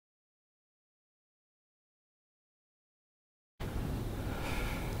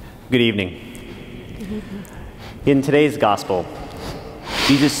Good evening. In today's gospel,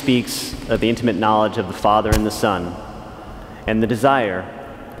 Jesus speaks of the intimate knowledge of the Father and the Son, and the desire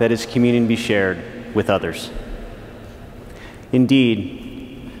that his communion be shared with others.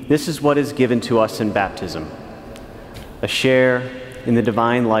 Indeed, this is what is given to us in baptism, a share in the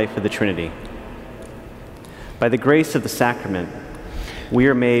divine life of the Trinity. By the grace of the sacrament, we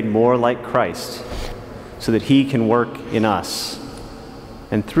are made more like Christ, so that he can work in us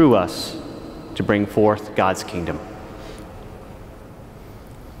and through us to bring forth God's kingdom.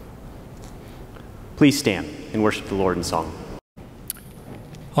 Please stand and worship the Lord in song.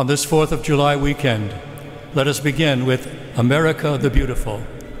 On this 4th of July weekend, let us begin with America the Beautiful,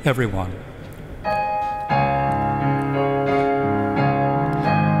 everyone.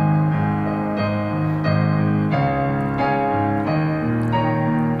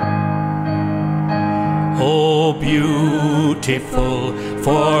 Oh, beautiful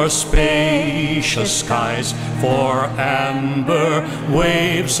for spacious skies, for amber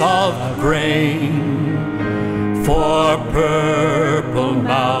waves of grain, for purple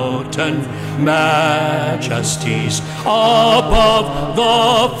mountain majesties above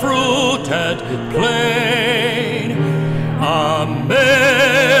the fruited plain. America,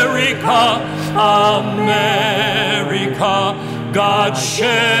 America, God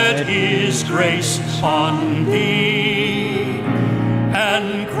shed his grace on thee,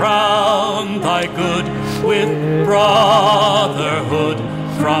 and crown thy good with brotherhood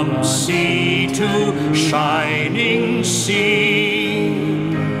from sea to shining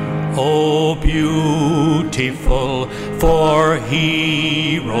sea. Oh, beautiful for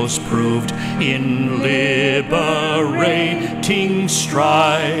heroes proved in liberating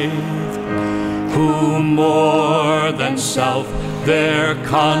strife, who more than self their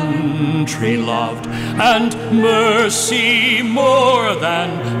country loved, and mercy more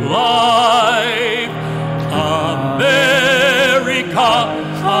than life. America,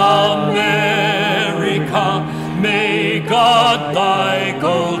 America, may God thy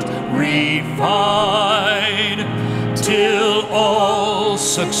gold refine, till all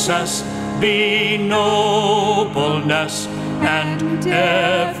success be nobleness, and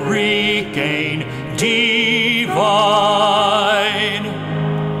every gain divine.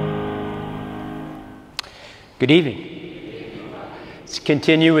 Good evening. Let's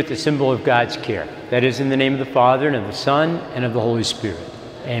continue with the symbol of God's care. That is, in the name of the Father, and of the Son, and of the Holy Spirit.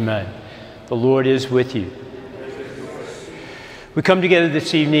 Amen. The Lord is with you. We come together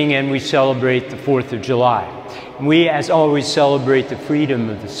this evening and we celebrate the 4th of July. And we, as always, celebrate the freedom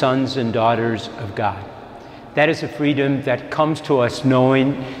of the sons and daughters of God. That is a freedom that comes to us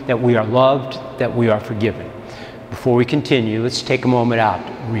knowing that we are loved, that we are forgiven. Before we continue, let's take a moment out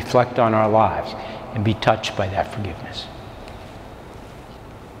to reflect on our lives and be touched by that forgiveness.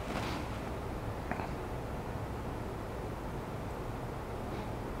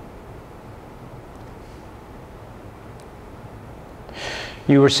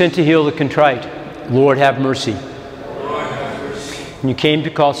 You were sent to heal the contrite. Lord, have mercy. Lord, have mercy. And you came to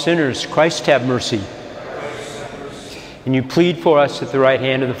call sinners. Christ, have mercy. And you plead for us at the right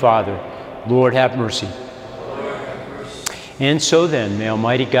hand of the Father. Lord, have mercy. Lord, have mercy. And so then, may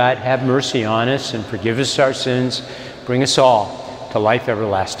Almighty God have mercy on us and forgive us our sins, bring us all to life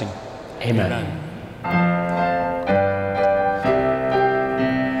everlasting. Amen. Amen.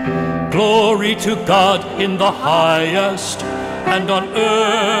 Glory to God in the highest, and on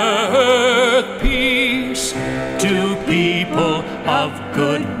earth peace to people of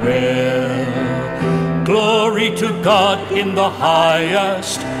good will. Glory to God in the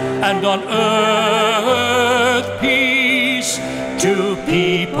highest, and on earth peace to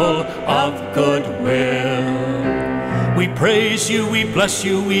people of good will. We praise you, we bless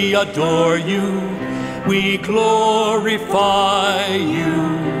you, we adore you, we glorify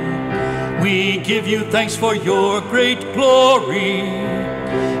you. We give you thanks for your great glory,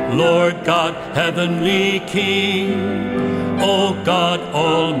 Lord God, heavenly King, O God,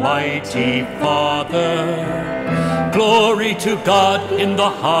 almighty Father. Glory to God in the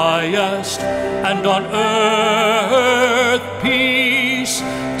highest, and on earth peace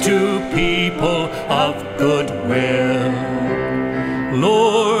to people of good will.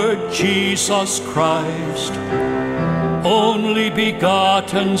 Lord Jesus Christ, only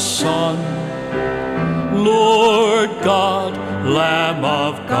begotten Son, Lord God, Lamb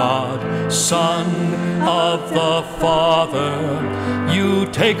of God, Son of the Father, you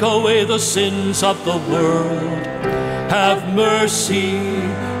take away the sins of the world. Have mercy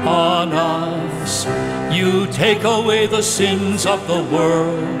on us. You take away the sins of the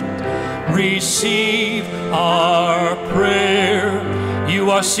world. Receive our prayer. You you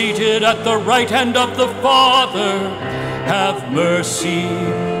are seated at the right hand of the Father, have mercy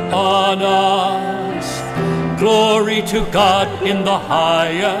on us. Glory to God in the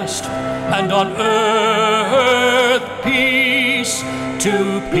highest, and on earth peace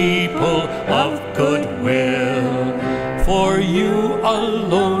to people of good will. For you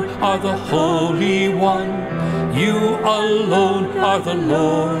alone are the Holy One, you alone are the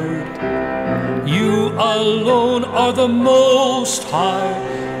Lord. You alone are the Most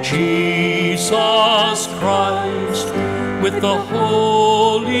High, Jesus Christ, with the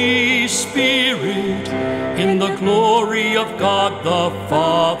Holy Spirit, in the glory of God the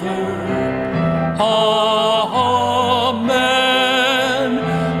Father. Amen.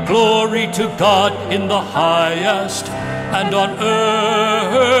 Glory to God in the highest, and on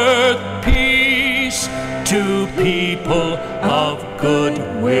earth peace to people of good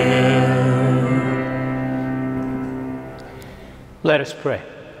will. Let us pray.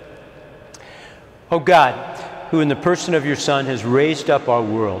 O God, who in the person of your Son has raised up our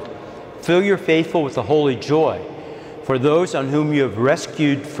world, fill your faithful with the holy joy. For those on whom you have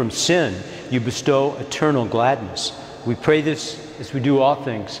rescued from sin, you bestow eternal gladness. We pray this as we do all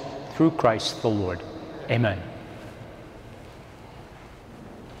things through Christ the Lord. Amen.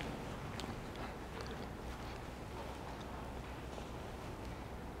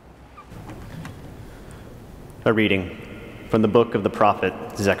 A reading from the book of the prophet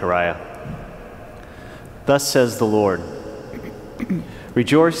Zechariah. Thus says the Lord,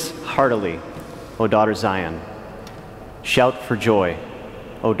 rejoice heartily, O daughter Zion. Shout for joy,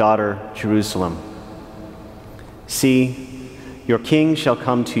 O daughter Jerusalem. See, your king shall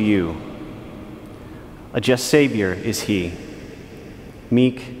come to you. A just Savior is he,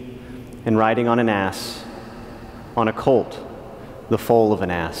 meek and riding on an ass, on a colt, the foal of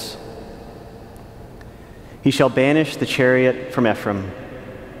an ass. He shall banish the chariot from Ephraim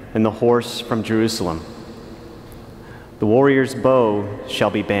and the horse from Jerusalem. The warrior's bow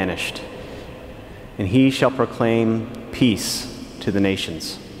shall be banished, and he shall proclaim peace to the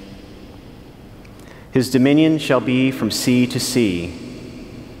nations. His dominion shall be from sea to sea,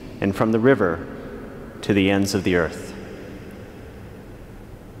 and from the river to the ends of the earth.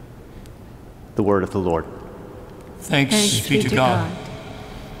 The word of the Lord. Thanks be to God.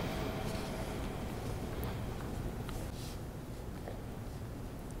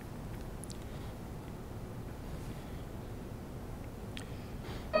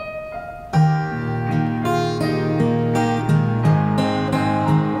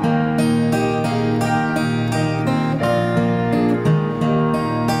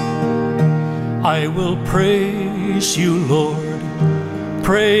 I will praise you,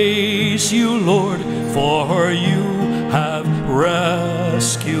 Lord, for you have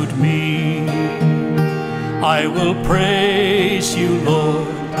rescued me. I will praise you,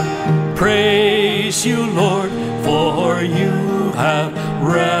 Lord, for you have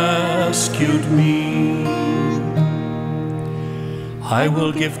rescued me. I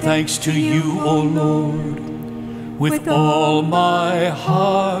will give thanks to you, O Lord, with all my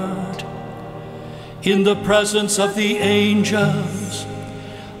heart. In the presence of the angels,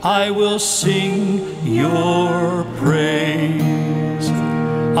 I will sing your praise.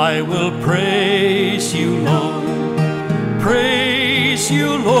 I will praise you, Lord,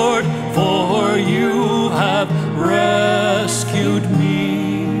 for you have rescued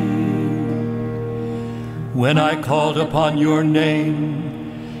me. When I called upon your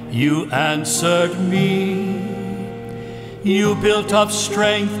name, you answered me. You built up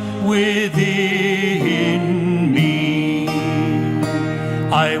strength within me.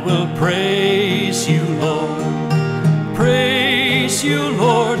 I will praise you, Lord,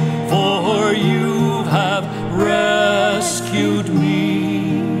 for you have rescued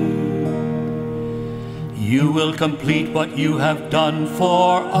me. You will complete what you have done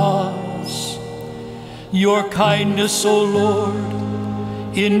for us. Your kindness, O Lord,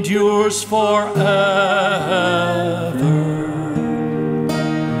 endures forever.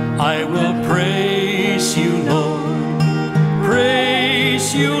 I will praise you,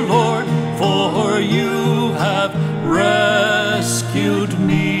 Lord, for you have rescued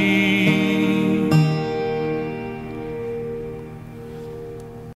me.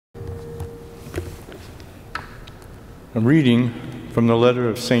 A reading from the letter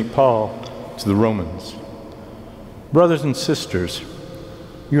of St. Paul to the Romans. Brothers and sisters,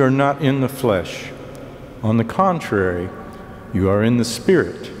 you are not in the flesh. On the contrary, you are in the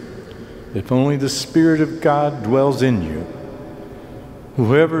Spirit, if only the Spirit of God dwells in you.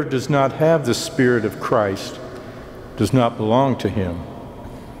 Whoever does not have the Spirit of Christ does not belong to him.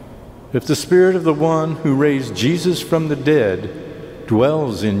 If the Spirit of the one who raised Jesus from the dead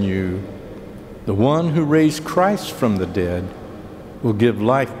dwells in you, the one who raised Christ from the dead will give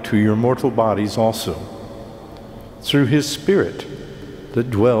life to your mortal bodies also, through his Spirit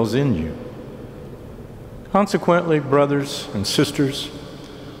that dwells in you. Consequently, brothers and sisters,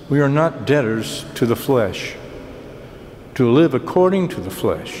 we are not debtors to the flesh, to live according to the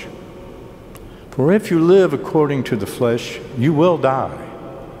flesh. For if you live according to the flesh, you will die.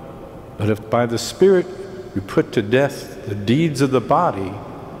 But if by the Spirit you put to death the deeds of the body,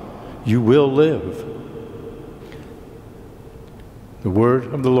 you will live. The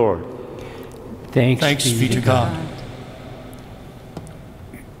word of the Lord. Thanks be to God.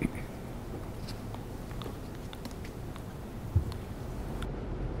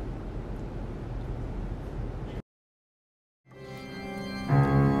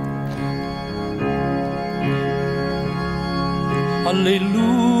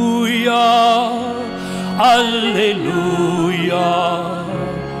 Alleluia, alleluia,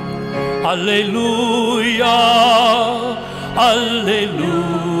 alleluia, alleluia.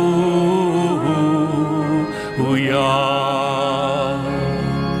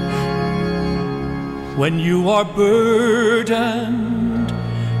 When you are burdened,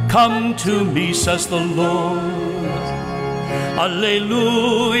 come to me, says the Lord.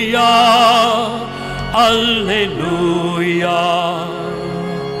 Alleluia, alleluia,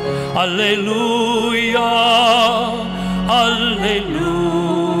 alleluia, alleluia.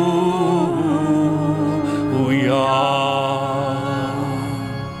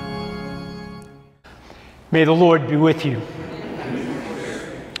 May the Lord be with you.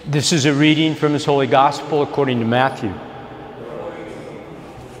 This is a reading from His Holy Gospel according to Matthew.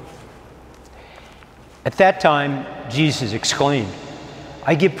 At that time, Jesus exclaimed,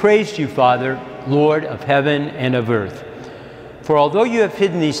 I give praise to you, Father, Lord of heaven and of earth. For although you have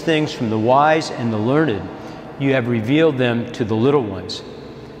hidden these things from the wise and the learned, you have revealed them to the little ones.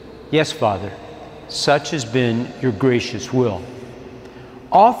 Yes, Father, such has been your gracious will.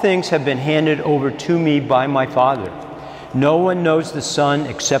 All things have been handed over to me by my Father. No one knows the Son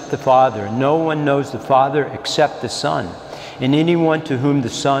except the Father. No one knows the Father except the Son, and anyone to whom the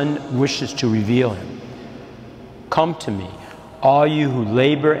Son wishes to reveal him. Come to me, all you who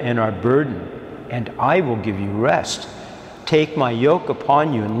labor and are burdened, and I will give you rest. Take my yoke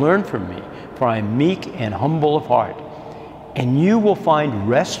upon you and learn from me, for I am meek and humble of heart, and you will find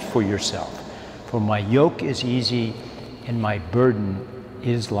rest for yourself. For my yoke is easy and my burden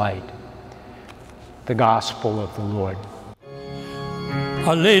is light. The Gospel of the Lord.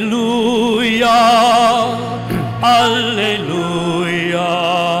 Alleluia, alleluia,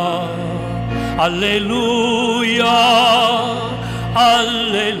 alleluia,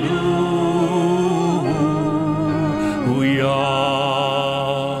 alleluia.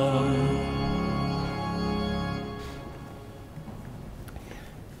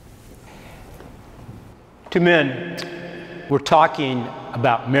 Two men were talking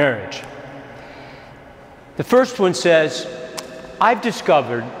about marriage. The first one says, I've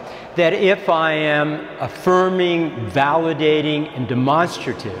discovered that if I am affirming, validating, and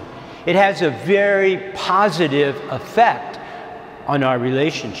demonstrative, it has a very positive effect on our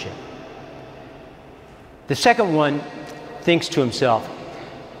relationship. The second one thinks to himself,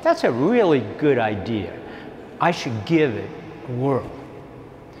 that's a really good idea. I should give it a whirl.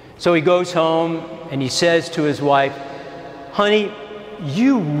 So he goes home and he says to his wife, honey,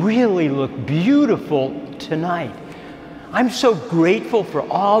 you really look beautiful tonight. I'm so grateful for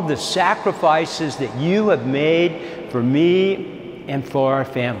all the sacrifices that you have made for me and for our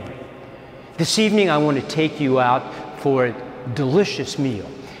family. This evening I want to take you out for a delicious meal.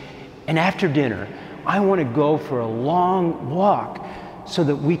 And after dinner, I want to go for a long walk so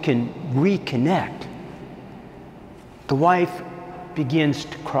that we can reconnect. The wife begins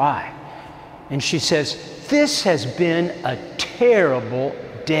to cry. And she says, this has been a terrible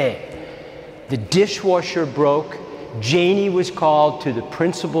day. The dishwasher broke. Janie was called to the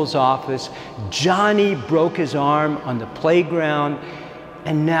principal's office. Johnny broke his arm on the playground.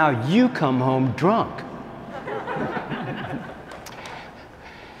 And now you come home drunk.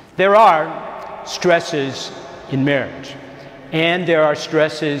 There are stresses in marriage, and there are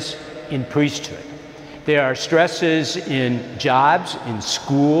stresses in priesthood. There are stresses in jobs, in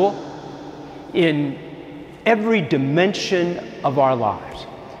school, in every dimension of our lives.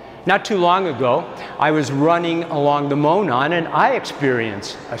 Not too long ago, I was running along the Monon and I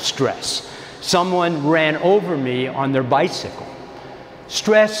experienced a stress. Someone ran over me on their bicycle.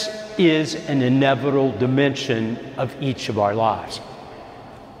 Stress is an inevitable dimension of each of our lives.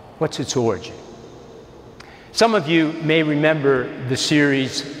 What's its origin? Some of you may remember the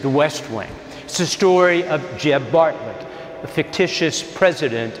series The West Wing. It's the story of Jeb Bartlett, a fictitious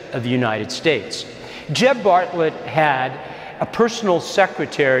president of the United States. Jeb Bartlett had a personal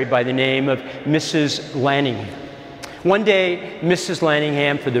secretary by the name of Mrs. Lanningham. One day, Mrs.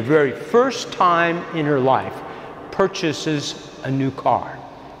 Lanningham, for the very first time in her life, purchases a new car.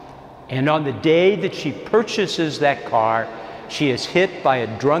 And on the day that she purchases that car, she is hit by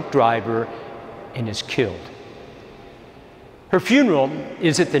a drunk driver and is killed. Her funeral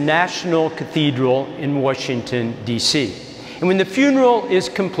is at the National Cathedral in Washington, D.C. And when the funeral is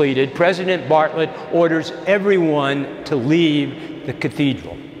completed, President Bartlett orders everyone to leave the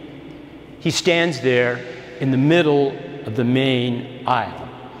cathedral. He stands there in the middle of the main aisle,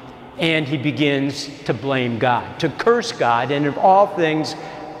 and he begins to blame God, to curse God, and of all things,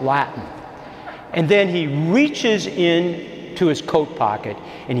 Latin. And then he reaches into his coat pocket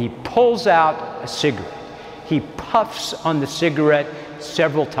and he pulls out a cigarette. He puffs on the cigarette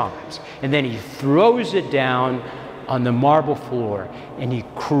several times, and then he throws it down on the marble floor and he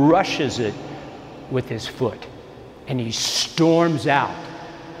crushes it with his foot, and he storms out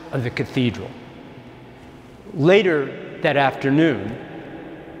of the cathedral. Later that afternoon,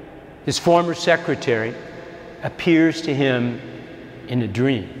 his former secretary appears to him in a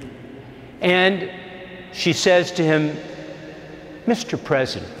dream, and she says to him, "Mr.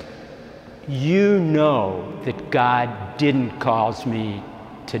 President, you know that God didn't cause me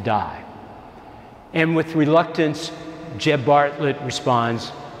to die." And with reluctance, Jeb Bartlett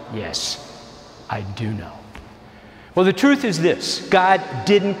responds, "Yes, I do know." Well, the truth is this: God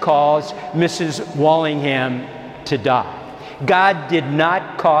didn't cause Mrs. Wallingham to die. God did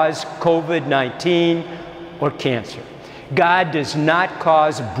not cause COVID-19 or cancer. God does not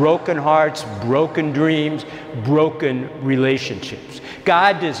cause broken hearts, broken dreams, broken relationships.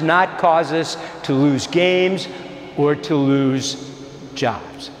 God does not cause us to lose games or to lose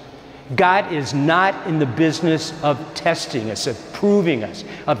jobs. God is not in the business of testing us, of proving us,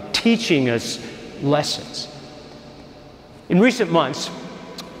 of teaching us lessons. In recent months,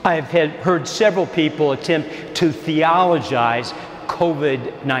 I have heard several people attempt to theologize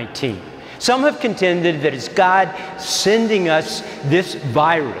COVID-19. Some have contended that it's God sending us this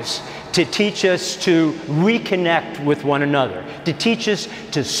virus to teach us to reconnect with one another, to teach us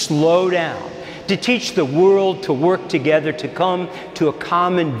to slow down, to teach the world to work together, to come to a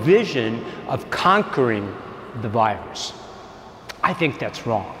common vision of conquering the virus. I think that's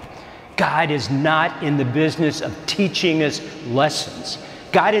wrong. God is not in the business of teaching us lessons.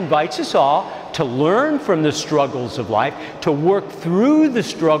 God invites us all to learn from the struggles of life, to work through the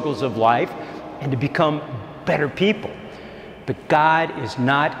struggles of life, and to become better people. But God is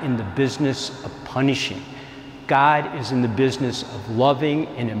not in the business of punishing. God is in the business of loving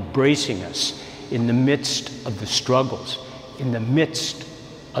and embracing us in the midst of the struggles, in the midst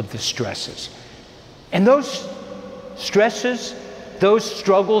of the stresses. And those stresses, those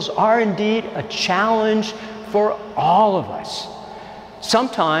struggles are indeed a challenge for all of us.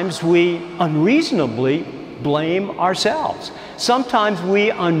 Sometimes we unreasonably blame ourselves. Sometimes we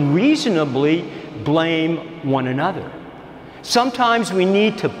unreasonably blame one another. Sometimes we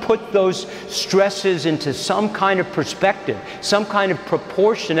need to put those stresses into some kind of perspective, some kind of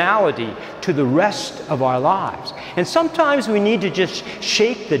proportionality to the rest of our lives. And sometimes we need to just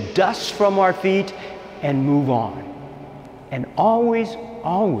shake the dust from our feet and move on. And always,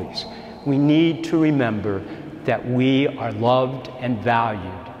 always, we need to remember that we are loved and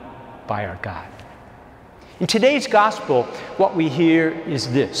valued by our God. In today's gospel, what we hear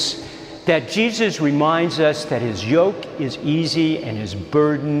is this: that Jesus reminds us that his yoke is easy and his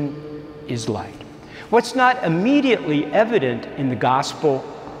burden is light. What's not immediately evident in the gospel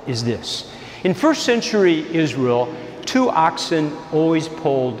is this: in first century Israel, 2 oxen always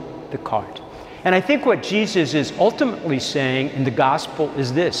pulled the cart. And I think what Jesus is ultimately saying in the gospel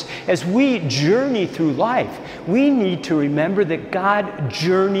is this: as we journey through life, we need to remember that God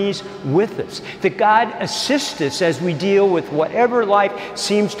journeys with us, that God assists us as we deal with whatever life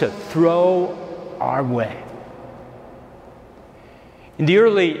seems to throw our way. In the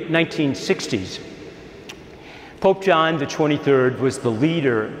early 1960s, Pope John XXIII was the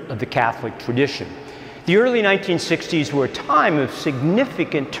leader of the Catholic tradition. The early 1960s were a time of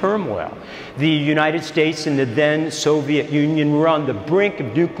significant turmoil. The United States and the then Soviet Union were on the brink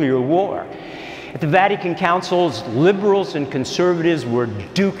of nuclear war. At the Vatican Councils, liberals and conservatives were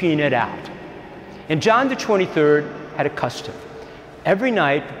duking it out. And John XXIII had a custom. Every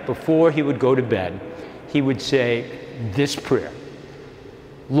night before he would go to bed, he would say this prayer: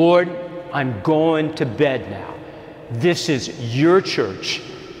 "Lord, I'm going to bed now. This is your church.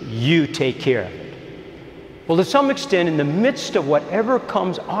 You take care of it." Well, to some extent, in the midst of whatever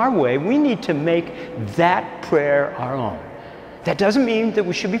comes our way, we need to make that prayer our own. That doesn't mean that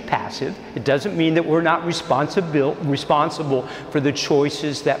we should be passive. It doesn't mean that we're not responsible for the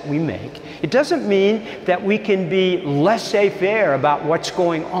choices that we make. It doesn't mean that we can be laissez-faire about what's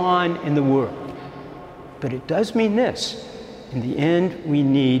going on in the world. But it does mean this. In the end, we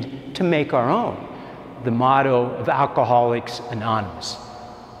need to make our own. The motto of Alcoholics Anonymous.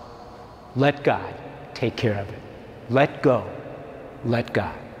 Let God take care of it. Let go. Let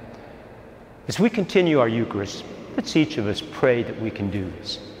God. As we continue our Eucharist, let's each of us pray that we can do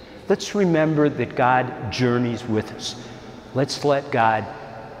this. Let's remember that God journeys with us. Let's let God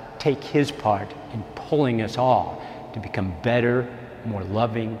take his part in pulling us all to become better, more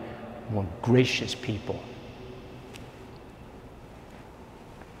loving, more gracious people.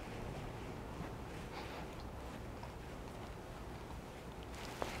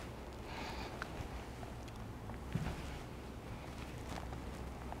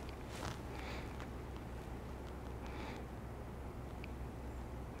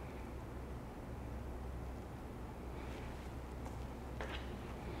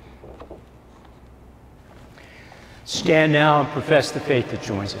 Stand now and profess the faith that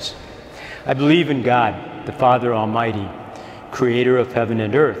joins us. I believe in God, the Father Almighty, creator of heaven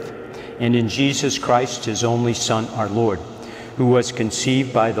and earth, and in Jesus Christ, his only Son, our Lord, who was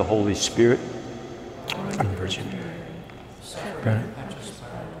conceived by the Holy Spirit, Virgin,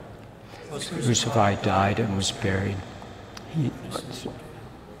 crucified, died, and was buried.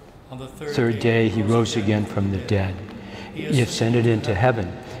 On the third day, he rose again from the dead. He ascended into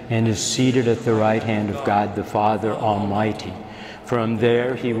heaven and is seated at the right hand of God the Father Almighty. From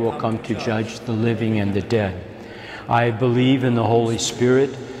there he will come to judge the living and the dead. I believe in the Holy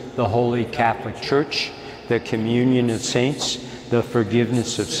Spirit, the Holy Catholic Church, the communion of saints, the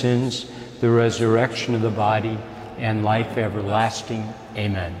forgiveness of sins, the resurrection of the body, and life everlasting.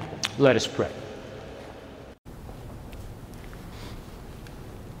 Amen. Let us pray.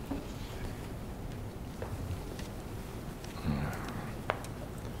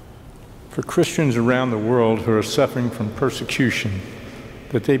 For Christians around the world who are suffering from persecution,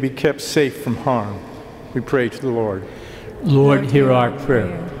 that they be kept safe from harm, we pray to the Lord. Lord, hear our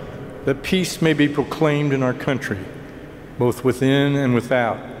prayer. That peace may be proclaimed in our country, both within and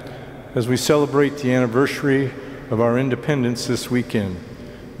without, as we celebrate the anniversary of our independence this weekend,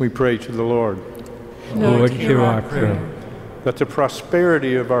 we pray to the Lord. Lord, hear our prayer. That the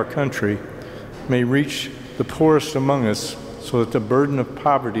prosperity of our country may reach the poorest among us, so that the burden of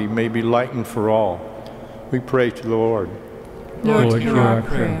poverty may be lightened for all. We pray to the Lord. Lord, hear our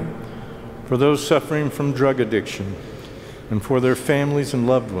prayer. For those suffering from drug addiction and for their families and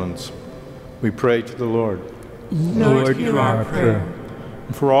loved ones, we pray to the Lord. Lord, hear our prayer.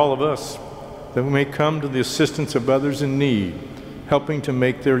 And for all of us, that we may come to the assistance of others in need, helping to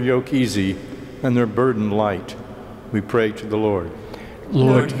make their yoke easy and their burden light, we pray to the Lord.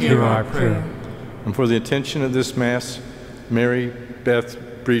 Lord, hear our prayer. And for the attention of this Mass, Mary Beth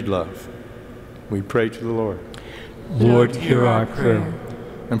Breedlove, we pray to the Lord. Lord, hear our prayer.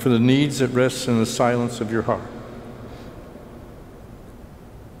 And for the needs that rest in the silence of your heart,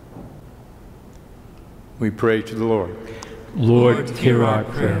 we pray to the Lord. Lord, hear our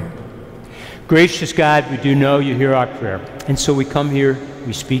prayer. Gracious God, we do know you hear our prayer, and so we come here,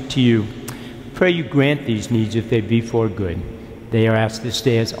 we speak to you. Pray you grant these needs if they be for good. They are asked this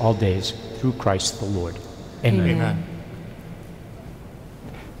day as all days, through Christ the Lord. Amen. Amen.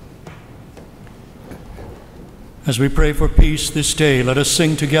 As we pray for peace this day, let us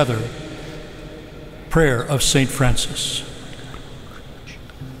sing together Prayer of St. Francis.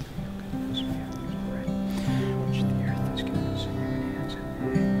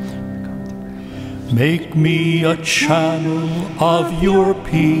 Make me a channel of your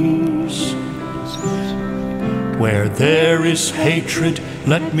peace. Where there is hatred,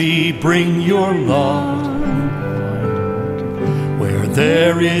 let me bring your love. Where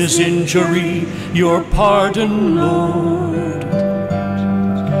there is injury, your pardon, Lord.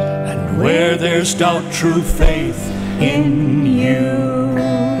 And where there's doubt, true faith in you.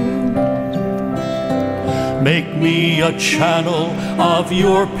 Make me a channel of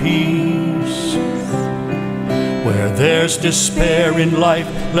your peace. Where there's despair in life,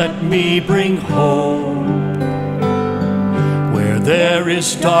 let me bring hope. Where there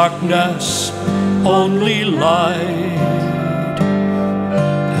is darkness, only light.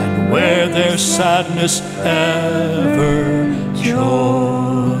 Where there's sadness, ever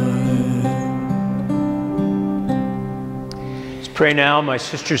joy. Let's pray now, my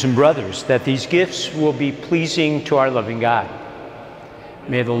sisters and brothers, that these gifts will be pleasing to our loving God.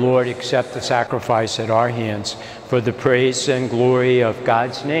 May the Lord accept the sacrifice at our hands for the praise and glory of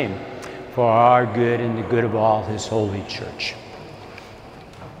God's name, for our good and the good of all his holy church.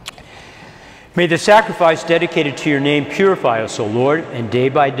 May the sacrifice dedicated to your name purify us, O Lord, and day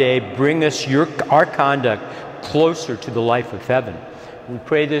by day bring us our conduct closer to the life of heaven. We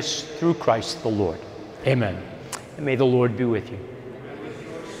pray this through Christ the Lord. Amen. And may the Lord be with you.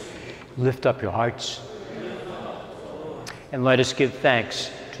 Lift up your hearts. And let us give thanks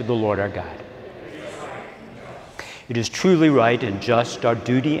to the Lord our God. It is truly right and just, our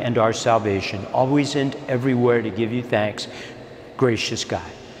duty and our salvation, always and everywhere to give you thanks, gracious God.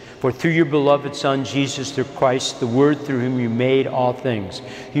 For through your beloved Son, Jesus the Christ, the Word through whom you made all things,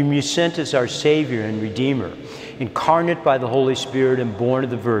 whom you sent as our Savior and Redeemer, incarnate by the Holy Spirit and born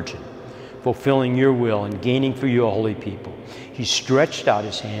of the Virgin, fulfilling your will and gaining for you a holy people, he stretched out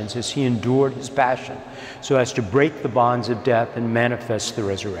his hands as he endured his passion, so as to break the bonds of death and manifest the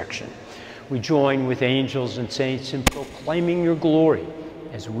resurrection. We join with angels and saints in proclaiming your glory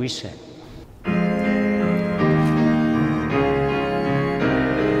as we sing.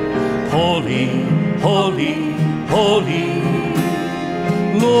 Holy, holy, holy,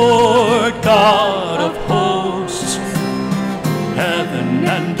 Lord God of hosts, heaven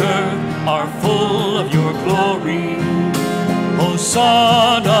and earth are full of your glory.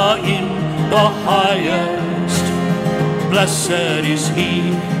 Hosanna in the highest. Blessed is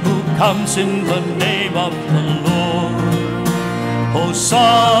he who comes in the name of the Lord.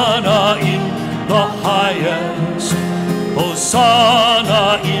 Hosanna in the highest.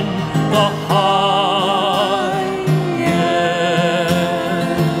 Hosanna in the highest.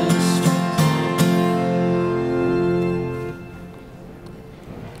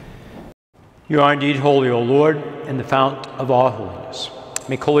 You are indeed holy, O Lord, and the fount of all holiness.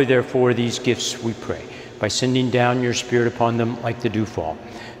 Make holy, therefore, these gifts, we pray, by sending down your Spirit upon them like the dewfall,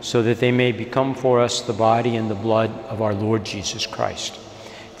 so that they may become for us the body and the blood of our Lord Jesus Christ.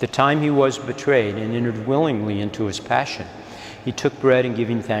 At the time he was betrayed and entered willingly into his passion, he took bread and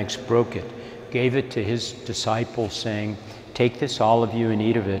giving thanks, broke it, gave it to his disciples, saying, "Take this, all of you, and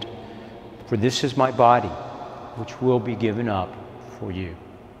eat of it, for this is my body, which will be given up for you."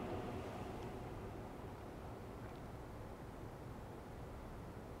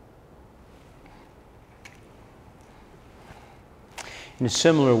 In a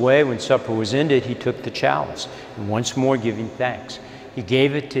similar way, when supper was ended, he took the chalice, and once more giving thanks, he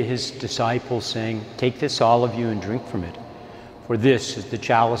gave it to his disciples, saying, "Take this, all of you, and drink from it. For this is the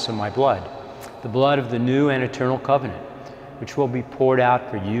chalice of my blood, the blood of the new and eternal covenant, which will be poured out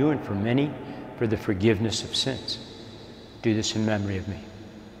for you and for many for the forgiveness of sins. Do this in memory of me."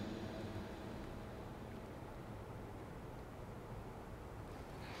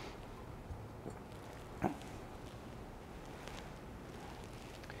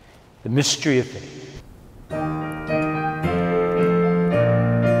 The mystery of faith.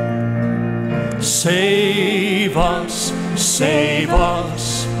 Save us, save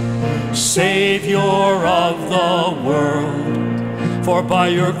us, Savior of the world, for by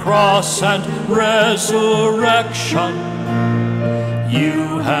your cross and resurrection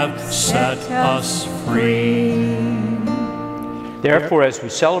you have set us free. Therefore, as we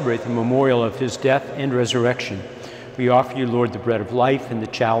celebrate the memorial of his death and resurrection, we offer you, Lord, the bread of life and the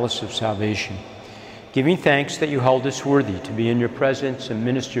chalice of salvation, giving thanks that you held us worthy to be in your presence and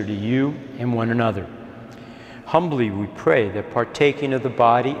minister to you and one another. Humbly we pray that, partaking of the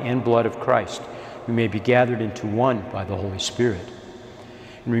body and blood of Christ, we may be gathered into one by the Holy Spirit.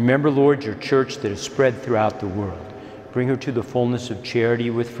 And remember, Lord, your church that is spread throughout the world. Bring her to the fullness of charity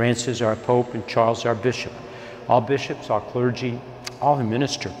with Francis, our Pope, and Charles, our Bishop, all bishops, all clergy, all who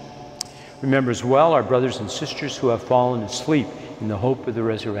minister. Remember as well our brothers and sisters who have fallen asleep in the hope of the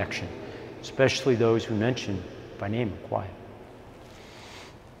resurrection, especially those who mention by name are quiet.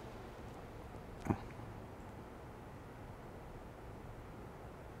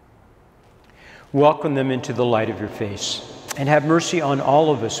 Welcome them into the light of your face, and have mercy on all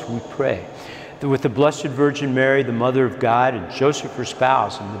of us, we pray, that with the Blessed Virgin Mary, the Mother of God, and Joseph, her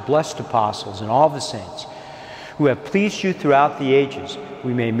spouse, and the blessed apostles, and all the saints who have pleased you throughout the ages,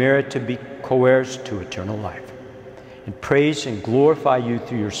 we may merit to be co-heirs to eternal life, and praise and glorify you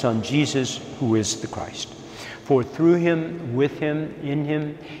through your Son, Jesus, who is the Christ. For through him, with him,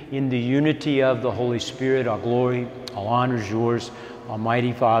 in the unity of the Holy Spirit, all glory, all honor is yours,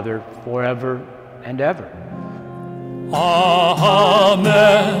 Almighty Father, forever and ever.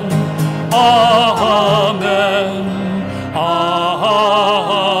 Amen. Amen. Amen.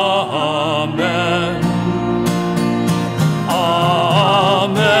 Amen.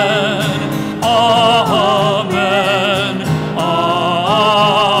 Amen. Amen.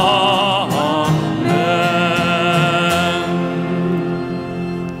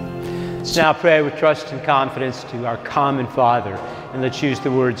 Let's now pray with trust and confidence to our common Father, and let's use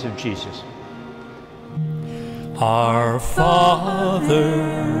the words of Jesus. Our Father,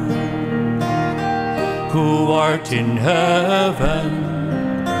 who art in heaven,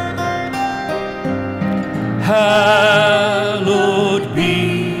 hallowed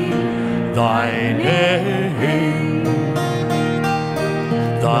be thy name.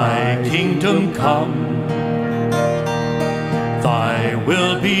 Thy kingdom come, thy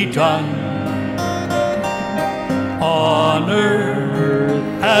will be done, on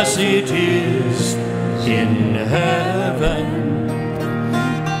earth as it is in heaven.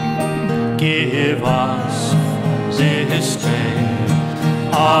 Give us this day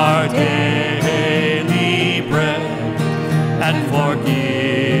our daily bread, and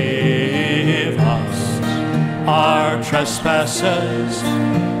forgive us our trespasses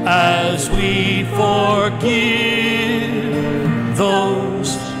as we forgive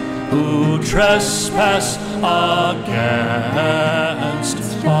those who trespass against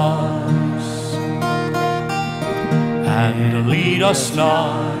us. And lead us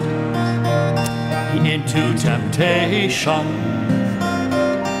not into temptation,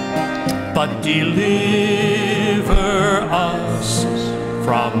 but deliver us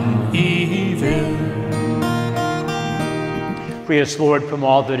from evil. Free us, Lord, from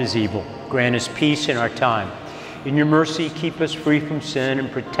all that is evil. Grant us peace in our time. In your mercy, keep us free from sin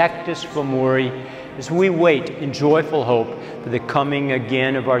and protect us from worry as we wait in joyful hope for the coming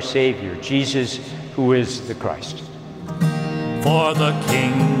again of our Savior, Jesus, who is the Christ. For the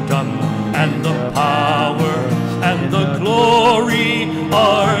kingdom and the power and the glory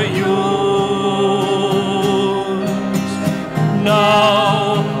are yours,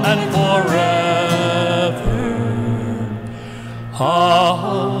 now and forever.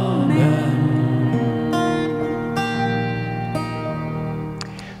 Amen.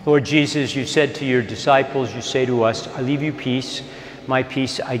 Lord Jesus, you said to your disciples, you say to us, I leave you peace, my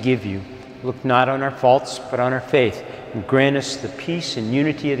peace I give you. Look not on our faults, but on our faith, and grant us the peace and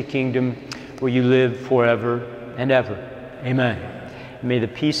unity of the kingdom where you live forever and ever. Amen. And may the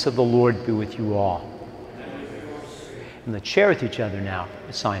peace of the Lord be with you all. And let's share with each other now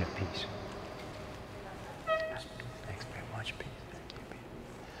a sign of peace. Thanks very much, Pete.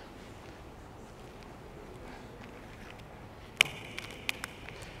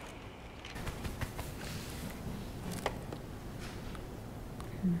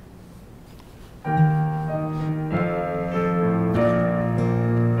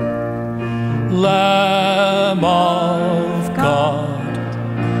 Lamb of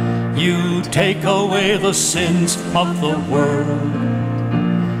God, you take away the sins of the world.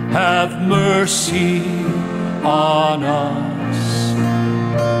 Have mercy on us.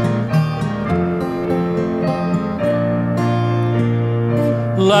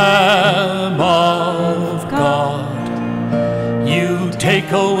 Lamb of God, you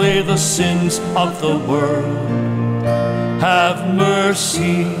take away the sins of the world. Have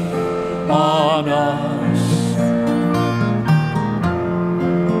mercy on us.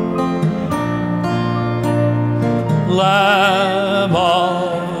 Lamb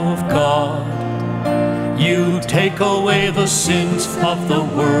of God, you take away the sins of the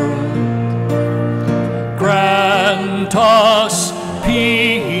world. Grant us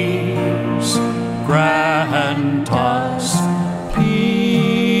peace, grant us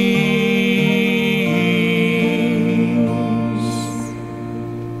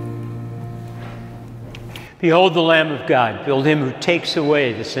Behold the Lamb of God. Behold him who takes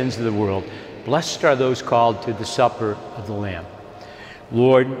away the sins of the world. Blessed are those called to the supper of the Lamb.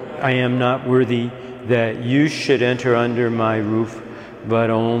 Lord, I am not worthy that you should enter under my roof, but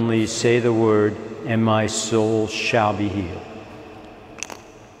only say the word, and my soul shall be healed.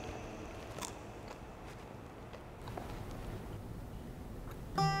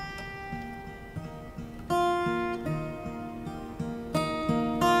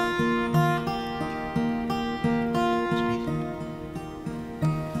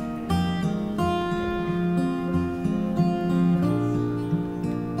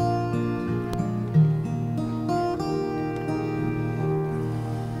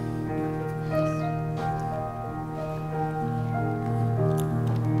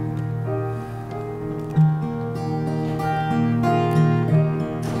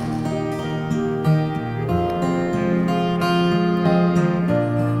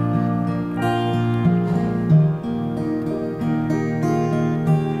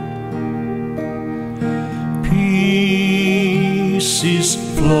 Peace is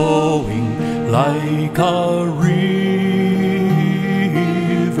flowing like a river,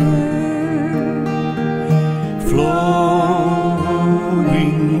 flowing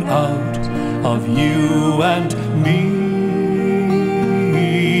out of you and me,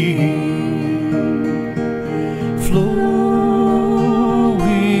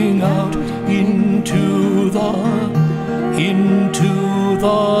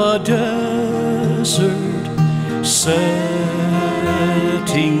 the desert, setting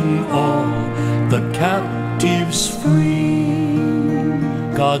all the captives free.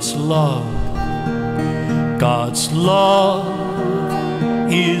 God's love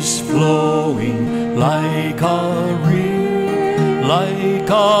is flowing like a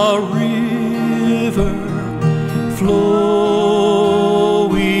river, flowing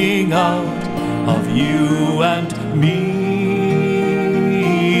out of you and me,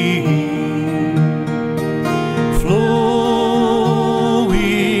 flowing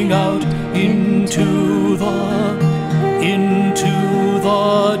out into the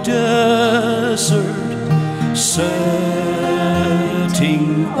desert,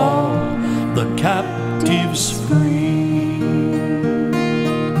 setting all the captives free.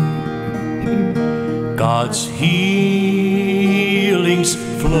 God's healing's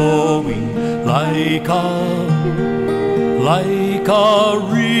flowing like a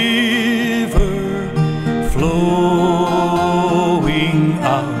river, flowing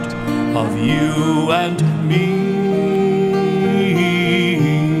out of you and me,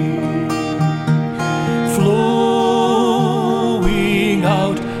 flowing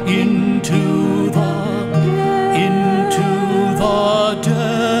out into the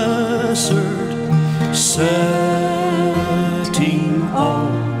desert, setting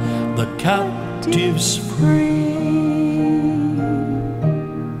all the captives free.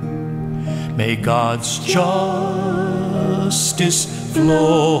 May God's justice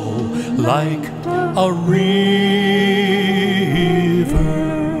flow like a river,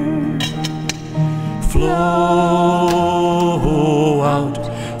 flow out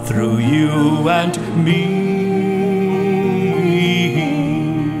through you and me.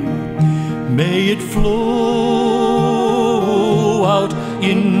 May it flow out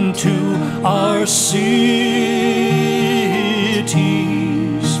into our cities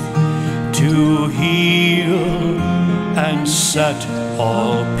to heal and set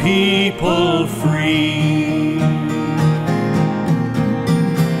all people free.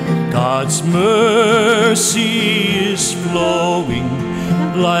 God's mercy is flowing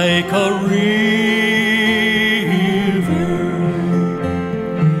like a river,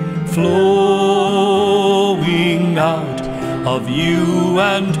 flowing out of you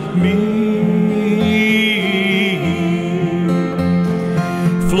and me,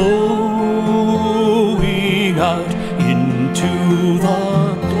 flowing out into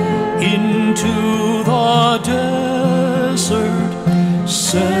the desert,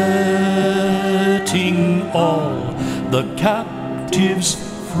 setting all the captives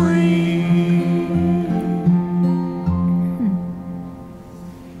free.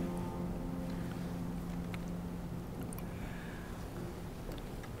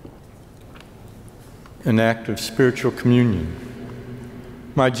 An act of spiritual communion.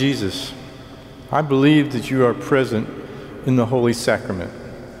 My Jesus, I believe that you are present in the Holy Sacrament.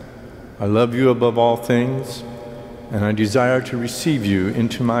 I love you above all things, and I desire to receive you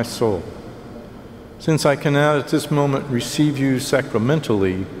into my soul. Since I cannot at this moment receive you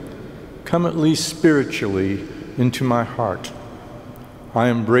sacramentally, come at least spiritually into my heart. I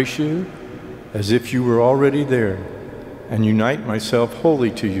embrace you as if you were already there, and unite myself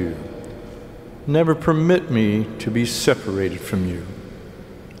wholly to you. Never permit me to be separated from you.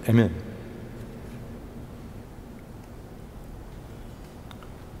 Amen.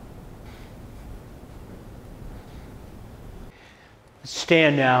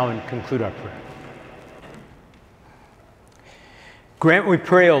 Stand now and conclude our prayer. Grant, we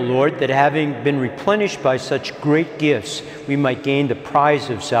pray, O Lord, that having been replenished by such great gifts, we might gain the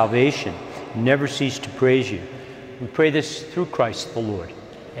prize of salvation and never cease to praise you. We pray this through Christ the Lord.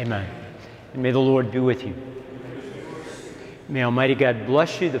 Amen. And may the Lord be with you. May Almighty God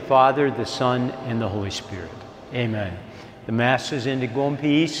bless you, the Father, the Son, and the Holy Spirit. Amen. The Mass is ended. Go in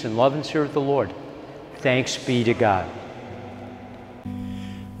peace and love and serve the Lord. Thanks be to God.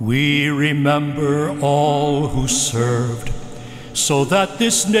 We remember all who served so that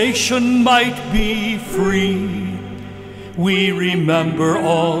this nation might be free. We remember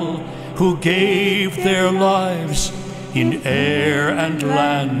all who gave their lives in air and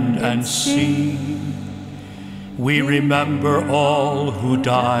land and sea. We remember all who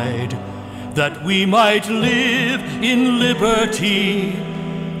died that we might live in liberty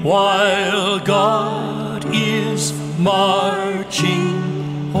while God is marching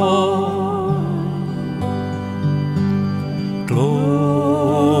on.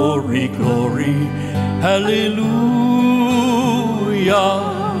 Glory, glory, hallelujah.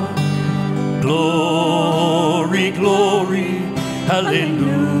 Glory, glory,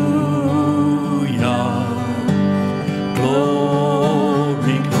 hallelujah. Glory,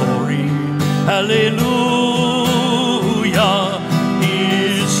 hallelujah.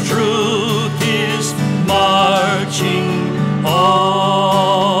 His truth is marching on.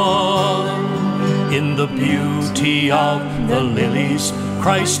 In the beauty of the lilies,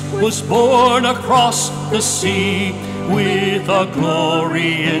 Christ was born across the sea, with a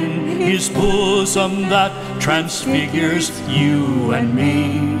glory in his bosom that transfigures you and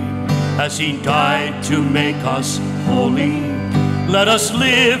me. As he died to make us holy, let us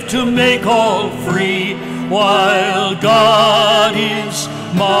live to make all free, while God is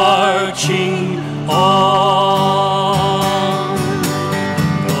marching on.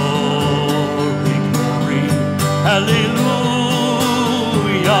 Glory, glory, hallelujah.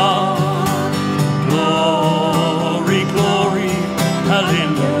 Glory, glory,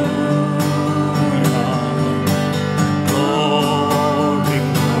 hallelujah. Glory,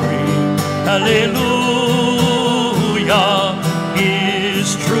 glory, hallelujah.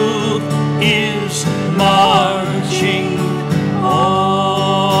 His truth